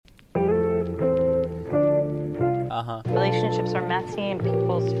Relationships are messy and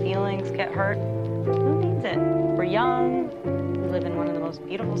people's feelings get hurt. Who needs it? We're young, we live in one of the most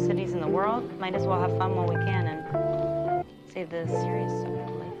beautiful cities in the world. Might as well have fun while we can and save the serious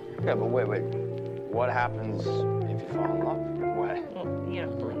subject later. Yeah, but wait. What happens if you fall in love? What? Well, you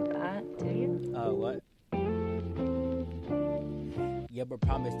don't believe that, do you? What? Yeah, but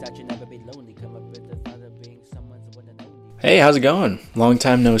promise that you'll never be lonely. Come up with the thought of being someone's one and only. Hey, how's it going? Long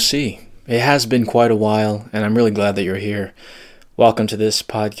time no see. It has been quite a while, and I'm really glad that you're here. Welcome to this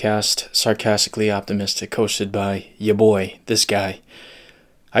podcast, Sarcastically Optimistic, hosted by ya boy, this guy.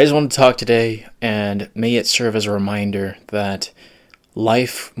 I just want to talk today, and may it serve as a reminder that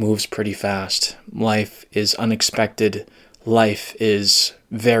life moves pretty fast. Life is unexpected. Life is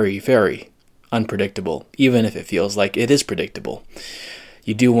very, very unpredictable, even if it feels like it is predictable.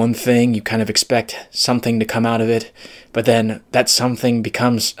 You do one thing, you kind of expect something to come out of it, but then that something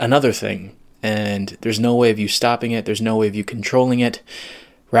becomes another thing, and there's no way of you stopping it, there's no way of you controlling it.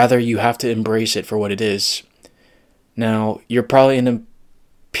 Rather, you have to embrace it for what it is. Now, you're probably in a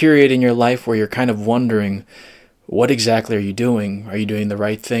period in your life where you're kind of wondering, what exactly are you doing? Are you doing the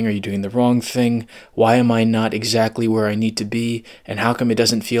right thing? Are you doing the wrong thing? Why am I not exactly where I need to be? And how come it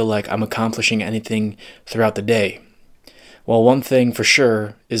doesn't feel like I'm accomplishing anything throughout the day? Well, one thing for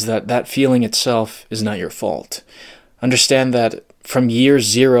sure is that feeling itself is not your fault. Understand that from year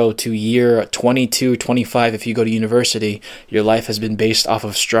 0 to year 22, 25, if you go to university, your life has been based off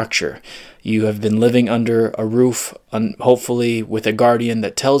of structure. You have been living under a roof, hopefully with a guardian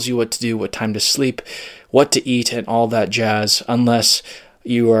that tells you what to do, what time to sleep, what to eat, and all that jazz, unless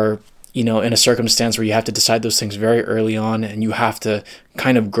you are, in a circumstance where you have to decide those things very early on, and you have to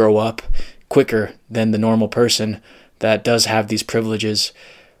kind of grow up quicker than the normal person that does have these privileges.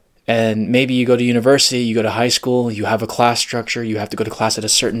 And maybe you go to university, you go to high school, you have a class structure, you have to go to class at a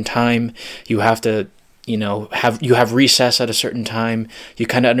certain time, you have to, have recess at a certain time. You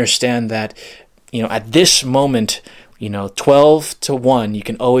kind of understand that, at this moment, 12 to 1, you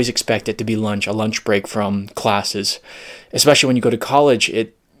can always expect it to be lunch, a lunch break from classes. Especially when you go to college,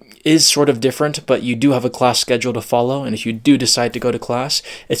 it is sort of different, but you do have a class schedule to follow, and if you do decide to go to class,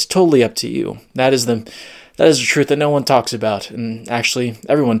 it's totally up to you. That is the truth that no one talks about, and actually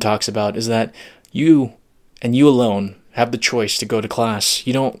everyone talks about, is that you and you alone have the choice to go to class.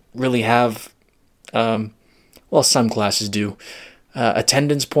 You don't really have, some classes do,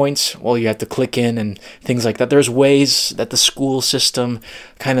 attendance points. Well, you have to click in and things like that. There's ways that the school system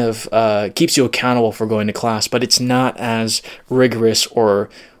kind of keeps you accountable for going to class, but it's not as rigorous or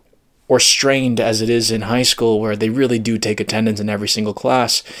strained as it is in high school, where they really do take attendance in every single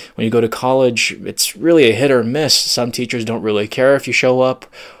class. When you go to college, it's really a hit or miss. Some teachers don't really care if you show up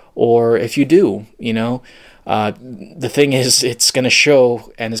or if you do, The thing is, it's going to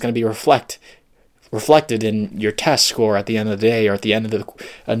show, and it's going to be reflected in your test score at the end of the day, or at the end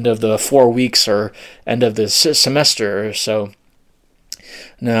of the 4 weeks, or end of the semester or so.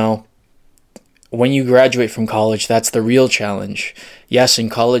 Now, when you graduate from college, that's the real challenge. Yes, in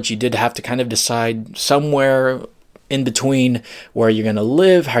college, you did have to kind of decide somewhere in between where you're going to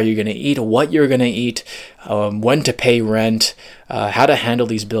live, how you're going to eat, what you're going to eat, when to pay rent, how to handle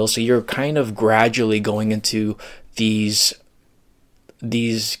these bills. So you're kind of gradually going into these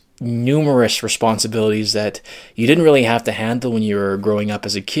numerous responsibilities that you didn't really have to handle when you were growing up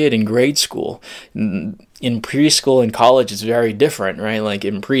as a kid in grade school. In preschool and college, it's very different, right? Like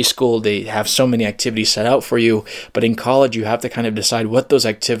in preschool, they have so many activities set out for you, but in college, you have to kind of decide what those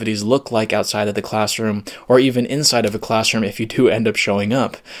activities look like outside of the classroom, or even inside of a classroom if you do end up showing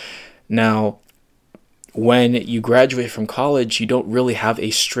up. Now, when you graduate from college, you don't really have a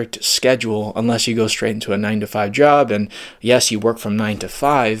strict schedule unless you go straight into a 9-to-5 job. And yes, you work from 9 to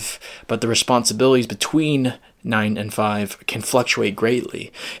 5, but the responsibilities between 9 and 5 can fluctuate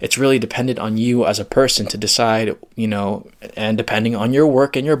greatly. It's really dependent on you as a person to decide, and depending on your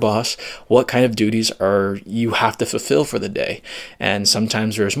work and your boss, what kind of duties you have to fulfill for the day. And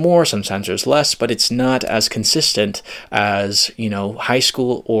sometimes there's more, sometimes there's less, but it's not as consistent as, high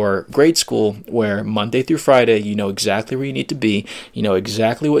school or grade school, where Monday through Friday, you know exactly where you need to be, you know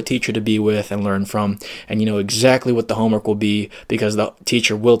exactly what teacher to be with and learn from, and you know exactly what the homework will be because the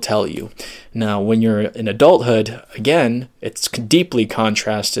teacher will tell you. Now, when you're in adulthood, again, it's deeply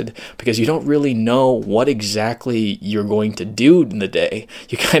contrasted because you don't really know what exactly you're going to do in the day.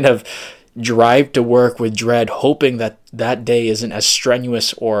 drive to work with dread, hoping that that day isn't as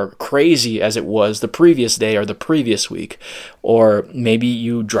strenuous or crazy as it was the previous day or the previous week. Or maybe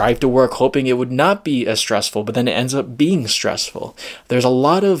you drive to work hoping it would not be as stressful, but then it ends up being stressful. There's a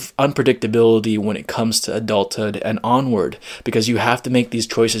lot of unpredictability when it comes to adulthood and onward, because you have to make these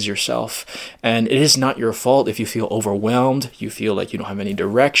choices yourself. And it is not your fault if you feel overwhelmed, you feel like you don't have any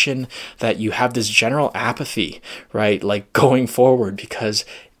direction, that you have this general apathy, right? Like going forward, because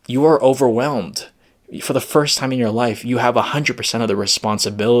you are overwhelmed. For the first time in your life, you have 100% of the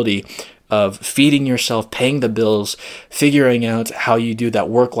responsibility of feeding yourself, paying the bills, figuring out how you do that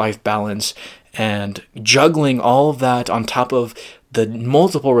work-life balance, and juggling all of that on top of the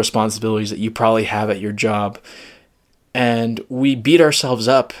multiple responsibilities that you probably have at your job. And we beat ourselves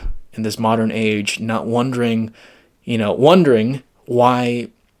up in this modern age, not wondering why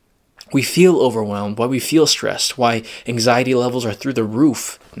we feel overwhelmed, why we feel stressed, why anxiety levels are through the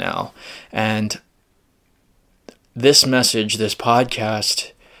roof now. And this message, this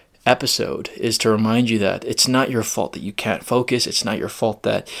podcast episode, is to remind you that it's not your fault that you can't focus. It's not your fault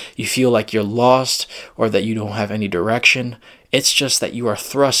that you feel like you're lost or that you don't have any direction. It's just that you are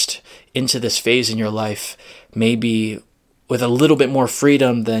thrust into this phase in your life, maybe with a little bit more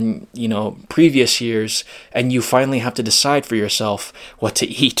freedom than, previous years, and you finally have to decide for yourself what to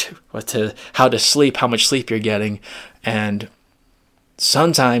eat, how to sleep, how much sleep you're getting. And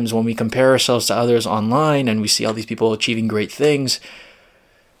sometimes when we compare ourselves to others online and we see all these people achieving great things,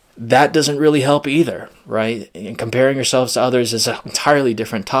 that doesn't really help either, right? And comparing yourselves to others is an entirely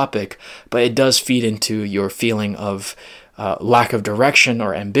different topic, but it does feed into your feeling of lack of direction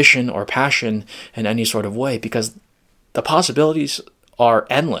or ambition or passion in any sort of way, because the possibilities are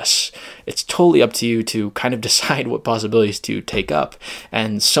endless. It's totally up to you to kind of decide what possibilities to take up.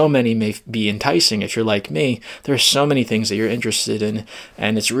 And so many may be enticing. If you're like me, there's so many things that you're interested in,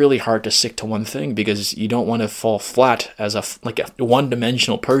 and it's really hard to stick to one thing because you don't want to fall flat as a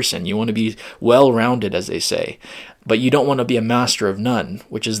one-dimensional person. You want to be well-rounded, as they say. But you don't want to be a master of none,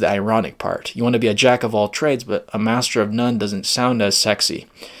 which is the ironic part. You want to be a jack of all trades, but a master of none doesn't sound as sexy.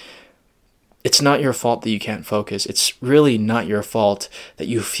 It's not your fault that you can't focus. It's really not your fault that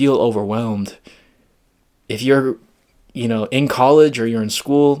you feel overwhelmed. If you're, in college or you're in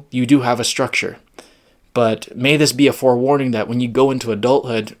school, you do have a structure. But may this be a forewarning that when you go into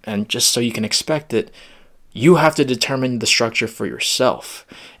adulthood, and just so you can expect it, you have to determine the structure for yourself.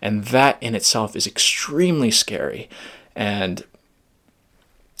 And that in itself is extremely scary. And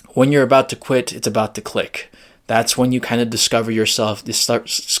when you're about to quit, it's about to click. That's when you kind of discover yourself,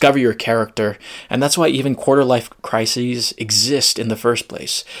 discover your character. And that's why even quarter-life crises exist in the first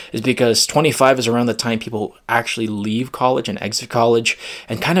place, is because 25 is around the time people actually leave college and exit college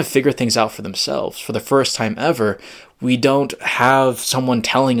and kind of figure things out for themselves. For the first time ever, we don't have someone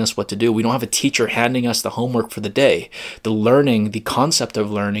telling us what to do. We don't have a teacher handing us the homework for the day. The concept of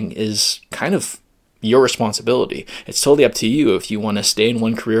learning is kind of your responsibility. It's totally up to you if you want to stay in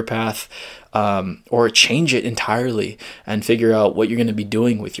one career path or change it entirely and figure out what you're going to be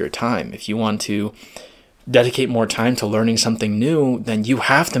doing with your time. If you want to dedicate more time to learning something new, then you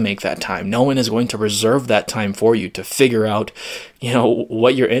have to make that time. No one is going to reserve that time for you to figure out,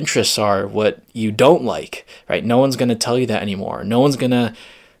 what your interests are, what you don't like, right? No one's going to tell you that anymore. No one's going to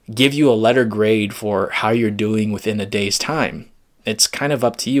give you a letter grade for how you're doing within a day's time. It's kind of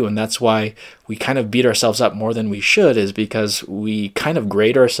up to you, and that's why we kind of beat ourselves up more than we should, is because we kind of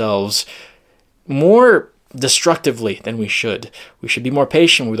grade ourselves more destructively than we should. We should be more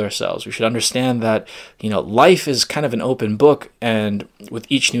patient with ourselves. We should understand that, life is kind of an open book, and with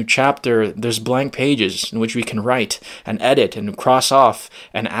each new chapter, there's blank pages in which we can write and edit and cross off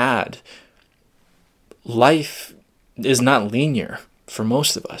and add. Life is not linear for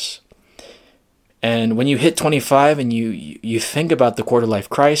most of us. And when you hit 25 and you think about the quarter-life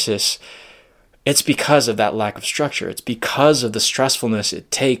crisis, it's because of that lack of structure. It's because of the stressfulness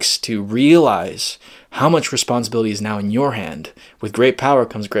it takes to realize how much responsibility is now in your hand. With great power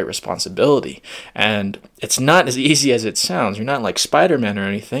comes great responsibility. And it's not as easy as it sounds. You're not like Spider-Man or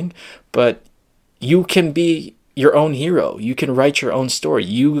anything, but you can be your own hero. You can write your own story.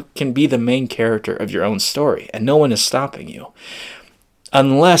 You can be the main character of your own story, and no one is stopping you.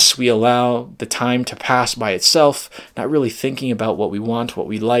 Unless we allow the time to pass by itself, not really thinking about what we want, what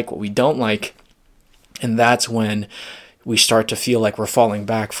we like, what we don't like. And that's when we start to feel like we're falling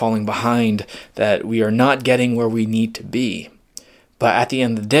back, falling behind, that we are not getting where we need to be. But at the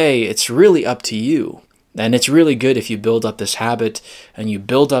end of the day, it's really up to you. And it's really good if you build up this habit and you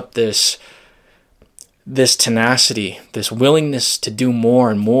build up this tenacity, this willingness to do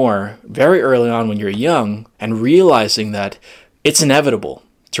more and more very early on when you're young, and realizing that it's inevitable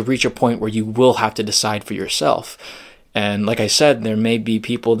to reach a point where you will have to decide for yourself. And like I said, there may be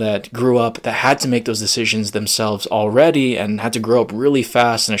people that grew up that had to make those decisions themselves already and had to grow up really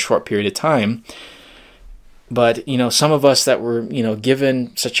fast in a short period of time. But, some of us that were,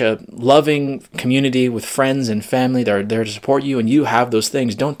 given such a loving community with friends and family that are there to support you, and you have those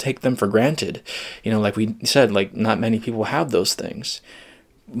things, don't take them for granted. Like we said, not many people have those things.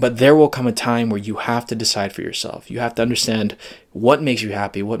 But there will come a time where you have to decide for yourself. You have to understand what makes you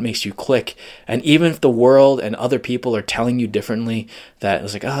happy, what makes you click. And even if the world and other people are telling you differently, that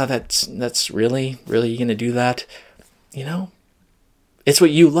it's like, that's really you going to do that? It's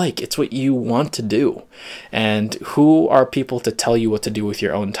what you like. It's what you want to do. And who are people to tell you what to do with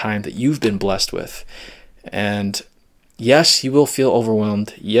your own time that you've been blessed with? And yes, you will feel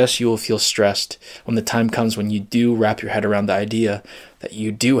overwhelmed. Yes, you will feel stressed when the time comes when you do wrap your head around the idea that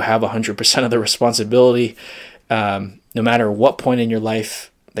you do have 100% of the responsibility, no matter what point in your life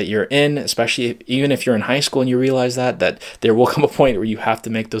that you're in, especially even if you're in high school and you realize that there will come a point where you have to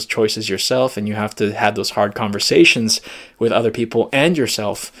make those choices yourself and you have to have those hard conversations with other people and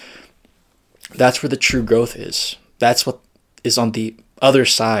yourself. That's where the true growth is. That's what is on the other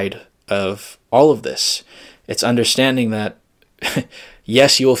side of all of this. It's understanding that,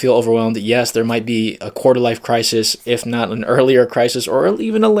 yes, you will feel overwhelmed. Yes, there might be a quarter-life crisis, if not an earlier crisis, or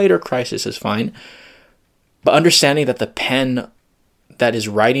even a later crisis is fine. But understanding that the pen that is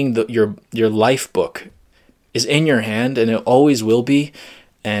writing your life book is in your hand, and it always will be.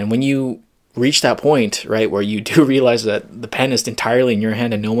 And when you reach that point, right, where you do realize that the pen is entirely in your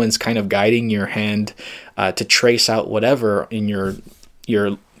hand and no one's kind of guiding your hand to trace out whatever in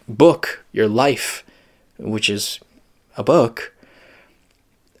your book, your life, which is a book,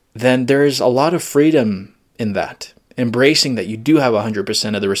 then there's a lot of freedom in that. Embracing that you do have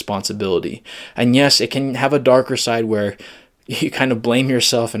 100% of the responsibility. And yes, it can have a darker side where you kind of blame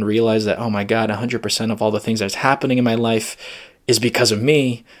yourself and realize that, oh my God, 100% of all the things that's happening in my life is because of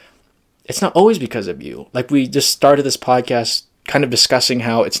me. It's not always because of you. Like we just started this podcast kind of discussing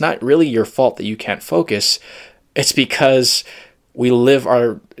how it's not really your fault that you can't focus. It's because we live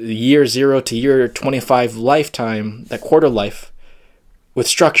our year 0 to year 25 lifetime, that quarter life, with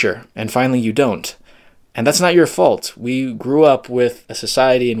structure, and finally you don't. And that's not your fault. We grew up with a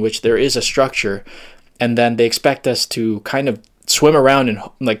society in which there is a structure, and then they expect us to kind of swim around and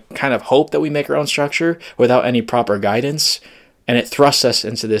kind of hope that we make our own structure without any proper guidance. And it thrusts us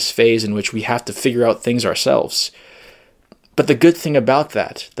into this phase in which we have to figure out things ourselves. But the good thing about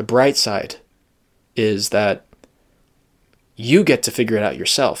that, the bright side, is that you get to figure it out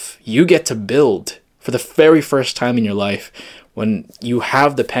yourself. You get to build for the very first time in your life. When you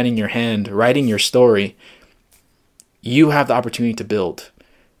have the pen in your hand, writing your story, you have the opportunity to build.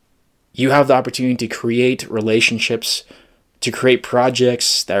 You have the opportunity to create relationships, to create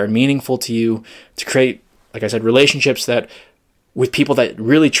projects that are meaningful to you, to create, like I said, relationships that with people that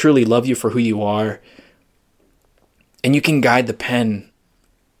really truly love you for who you are. And you can guide the pen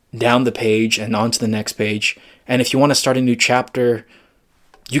down the page and onto the next page. And if you want to start a new chapter,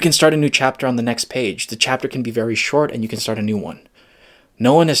 you can start a new chapter on the next page. The chapter can be very short and you can start a new one.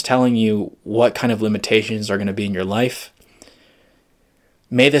 No one is telling you what kind of limitations are going to be in your life.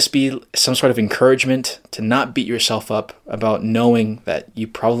 May this be some sort of encouragement to not beat yourself up about knowing that you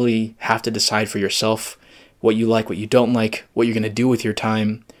probably have to decide for yourself what you like, what you don't like, what you're going to do with your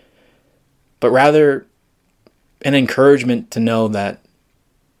time. But rather an encouragement to know that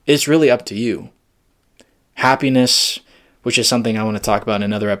it's really up to you. Happiness, which is something I want to talk about in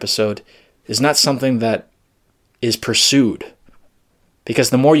another episode, is not something that is pursued. Because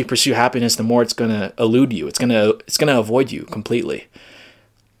the more you pursue happiness, the more it's going to elude you. It's going to avoid you completely.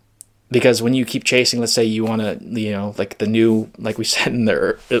 Because when you keep chasing, let's say you want to, like the new, like we said in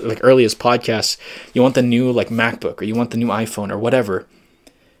the earliest podcasts, you want the new MacBook, or you want the new iPhone or whatever.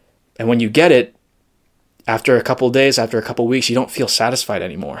 And when you get it, after a couple of days, after a couple of weeks, you don't feel satisfied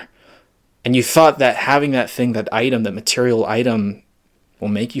anymore. And you thought that having that thing, that item, that material item will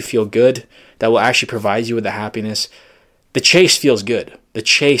make you feel good, that will actually provide you with the happiness. The chase feels good. The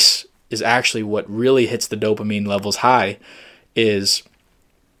chase is actually what really hits the dopamine levels high, is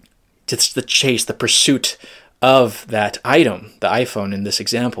it's the chase, the pursuit of that item, the iPhone in this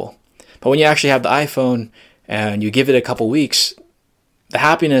example. But when you actually have the iPhone and you give it a couple weeks, the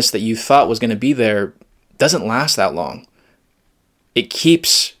happiness that you thought was going to be there doesn't last that long. It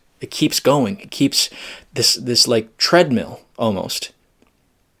keeps going. It keeps this like treadmill almost.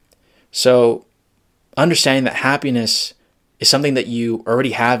 So understanding that happiness is something that you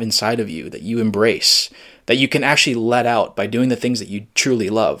already have inside of you, that you embrace, that you can actually let out by doing the things that you truly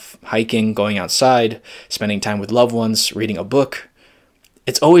love. Hiking, going outside, spending time with loved ones, reading a book.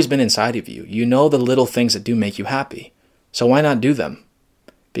 it's always been inside of you. You know the little things that do make you happy. So why not do them?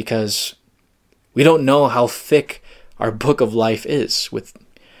 Because we don't know how thick our book of life is.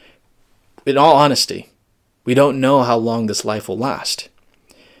 In all honesty, we don't know how long this life will last.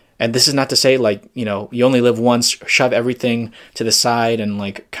 And this is not to say you only live once, shove everything to the side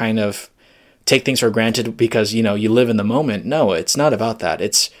and kind of take things for granted because, you live in the moment. No, it's not about that.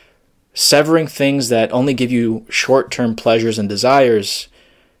 It's severing things that only give you short-term pleasures and desires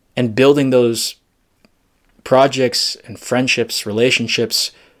and building those projects and friendships,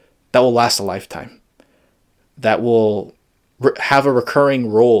 relationships that will last a lifetime, that will have a recurring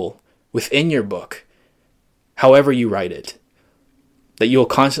role within your book, however you write it, that you'll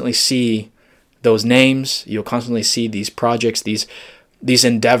constantly see those names, you'll constantly see these projects, these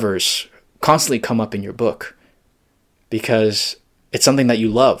endeavors constantly come up in your book because it's something that you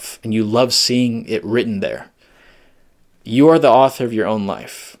love and you love seeing it written there. You are the author of your own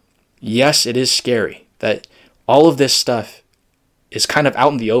life. Yes, it is scary that all of this stuff is kind of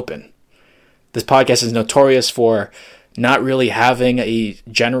out in the open. This podcast is notorious for not really having a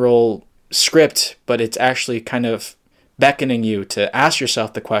general script, but it's actually kind of beckoning you to ask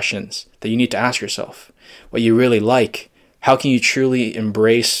yourself the questions that you need to ask yourself. What you really like. How can you truly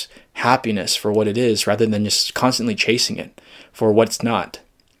embrace happiness for what it is rather than just constantly chasing it for what it's not?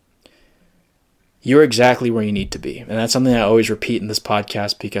 You're exactly where you need to be. And that's something I always repeat in this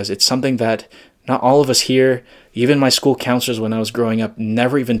podcast because it's something that not all of us here, even my school counselors when I was growing up,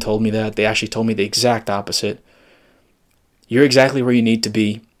 never even told me that. They actually told me the exact opposite. You're exactly where you need to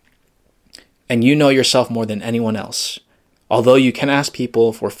be. And you know yourself more than anyone else. Although you can ask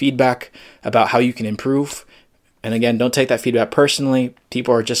people for feedback about how you can improve. And again, don't take that feedback personally.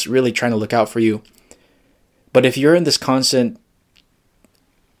 People are just really trying to look out for you. But if you're in this constant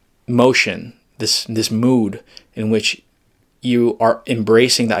motion, this mood in which you are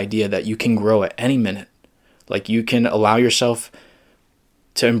embracing the idea that you can grow at any minute, like you can allow yourself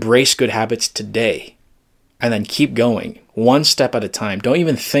to embrace good habits today and then keep going one step at a time. Don't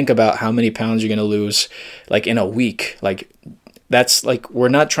even think about how many pounds you're going to lose in a week. That's we're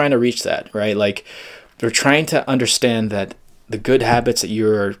not trying to reach that, right? We're trying to understand that the good habits that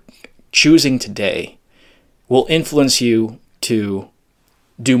you're choosing today will influence you to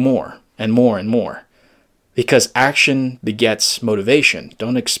do more and more and more. Because action begets motivation.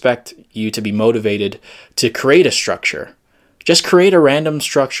 Don't expect you to be motivated to create a structure. Just create a random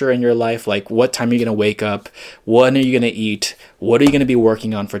structure in your life, like what time are you going to wake up, when are you going to eat, what are you going to be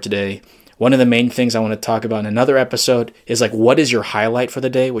working on for today. One of the main things I want to talk about in another episode is what is your highlight for the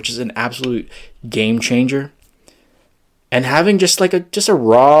day, which is an absolute game changer. And having just a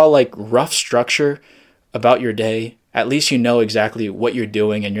raw, rough structure about your day, at least you know exactly what you're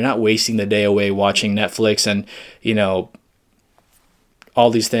doing and you're not wasting the day away watching Netflix and, all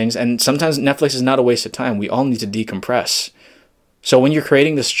these things. And sometimes Netflix is not a waste of time. We all need to decompress. So when you're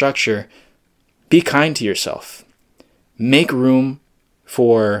creating this structure, be kind to yourself. Make room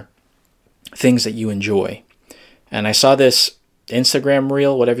for things that you enjoy. And I saw this Instagram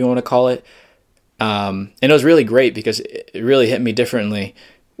reel, whatever you want to call it. And it was really great because it really hit me differently,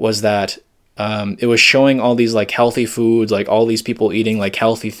 was that it was showing all these healthy foods, all these people eating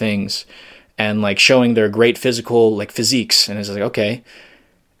healthy things and showing their great physical physiques. And it's okay.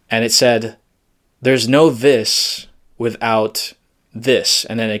 And it said, there's no this without this.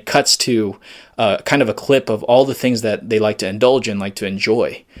 And then it cuts to kind of a clip of all the things that they like to indulge in, like to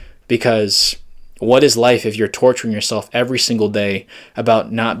enjoy. Because what is life if you're torturing yourself every single day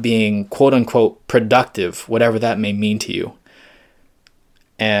about not being quote unquote productive, whatever that may mean to you?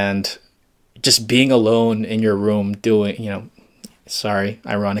 And just being alone in your room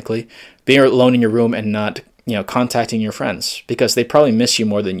ironically, being alone in your room and not, contacting your friends because they probably miss you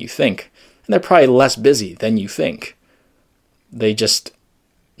more than you think. And they're probably less busy than you think. They just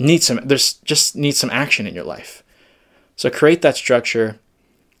need some action in your life. So create that structure.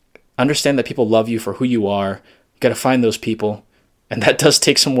 Understand that people love you for who you are. You got to find those people. And that does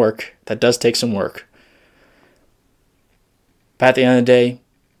take some work. But at the end of the day,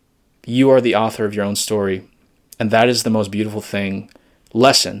 you are the author of your own story. And that is the most beautiful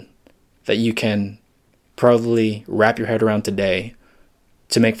lesson that you can probably wrap your head around today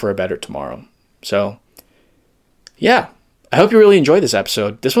to make for a better tomorrow. So, yeah, I hope you really enjoyed this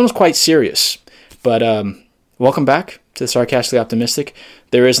episode. This one was quite serious, but welcome back to the Sarcastically Optimistic.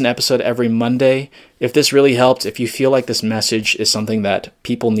 There is an episode every Monday. If this really helped, if you feel like this message is something that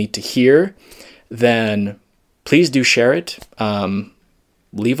people need to hear, then please do share it.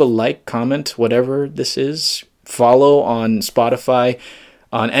 Leave a like, comment, whatever this is. Follow on Spotify.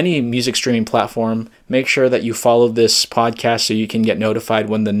 on any music streaming platform. Make sure that you follow this podcast so you can get notified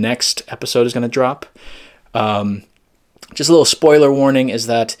when the next episode is going to drop. Just a little spoiler warning is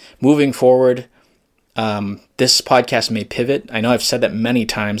that moving forward, this podcast may pivot. I know I've said that many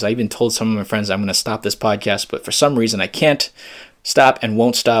times. I even told some of my friends I'm going to stop this podcast, but for some reason I can't stop and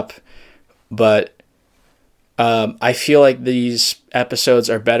won't stop. But I feel like these episodes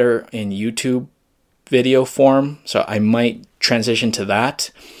are better in YouTube video form, so I might transition to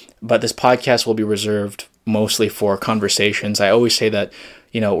that. But this podcast will be reserved mostly for conversations. I always say that,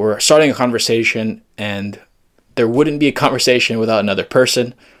 we're starting a conversation and there wouldn't be a conversation without another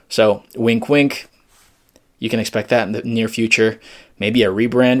person. So wink, wink. You can expect that in the near future. Maybe a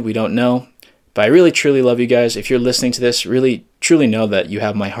rebrand, we don't know. But I really, truly love you guys. If you're listening to this, really, truly know that you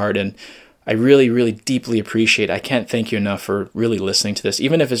have my heart. And I really, really deeply appreciate it. I can't thank you enough for really listening to this.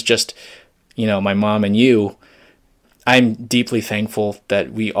 Even if it's just, my mom and you, I'm deeply thankful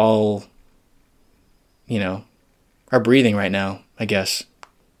that we all, are breathing right now, I guess.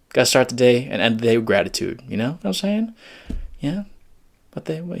 Got to start the day and end the day with gratitude. You know what I'm saying? Yeah. What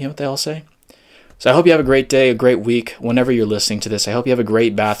they all say? So I hope you have a great day, a great week, whenever you're listening to this. I hope you have a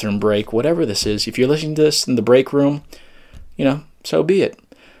great bathroom break, whatever this is. If you're listening to this in the break room, so be it.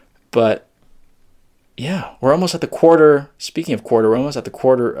 But yeah, we're almost at the quarter. Speaking of quarter, we're almost at the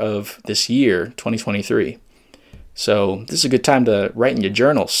quarter of this year, 2023. So this is a good time to write in your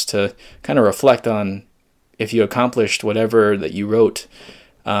journals to kind of reflect on if you accomplished whatever that you wrote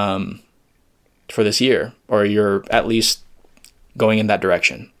for this year, or you're at least going in that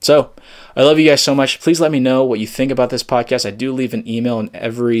direction. So I love you guys so much. Please let me know what you think about this podcast. I do leave an email in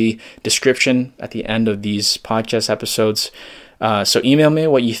every description at the end of these podcast episodes. So email me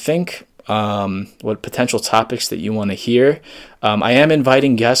what you think, what potential topics that you want to hear. I am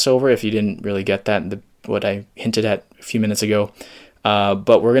inviting guests over if you didn't really get that, what I hinted at a few minutes ago.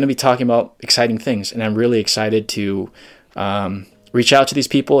 But we're going to be talking about exciting things, and I'm really excited to reach out to these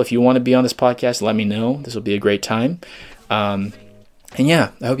people. If you want to be on this podcast, let me know. This will be a great time. And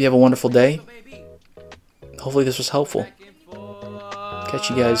yeah, I hope you have a wonderful day. Hopefully this was helpful. Catch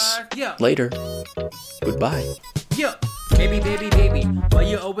you guys later. Goodbye. Yeah. Baby, why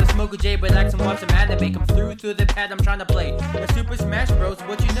you always smoke a J, but like some watch some anime, come through to the pad I'm trying to play. The Super Smash Bros,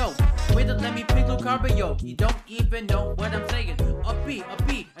 what you know? Wait to let me pick Luke Carbo, you don't even know what I'm saying. Up B,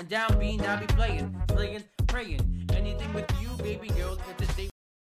 and down B, now be playing, praying. Anything with you, baby girl, if the state